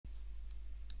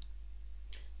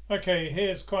Okay,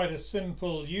 here's quite a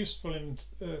simple, useful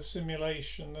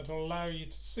simulation that will allow you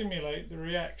to simulate the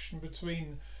reaction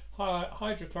between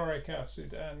hydrochloric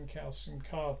acid and calcium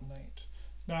carbonate.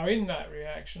 Now in that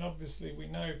reaction, obviously we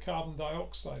know carbon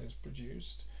dioxide is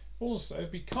produced. Also,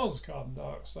 because carbon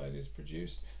dioxide is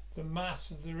produced, the mass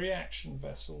of the reaction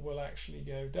vessel will actually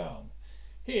go down.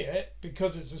 Here,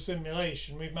 because it's a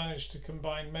simulation, we've managed to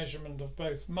combine measurement of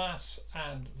both mass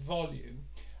and volume,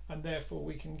 and therefore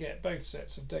we can get both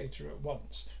sets of data at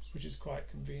once, which is quite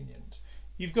convenient.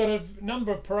 You've got a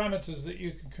number of parameters that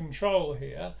you can control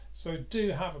here, so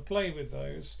do have a play with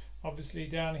those. Obviously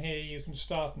down here you can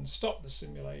start and stop the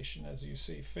simulation as you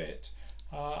see fit,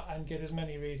 and get as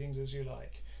many readings as you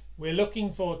like. We're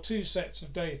looking for two sets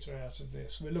of data out of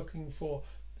this. We're looking for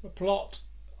a plot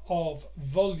of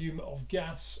volume of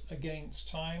gas against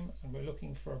time, and we're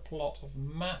looking for a plot of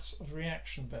mass of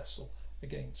reaction vessel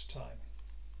against time.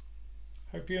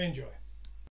 Hope you enjoy.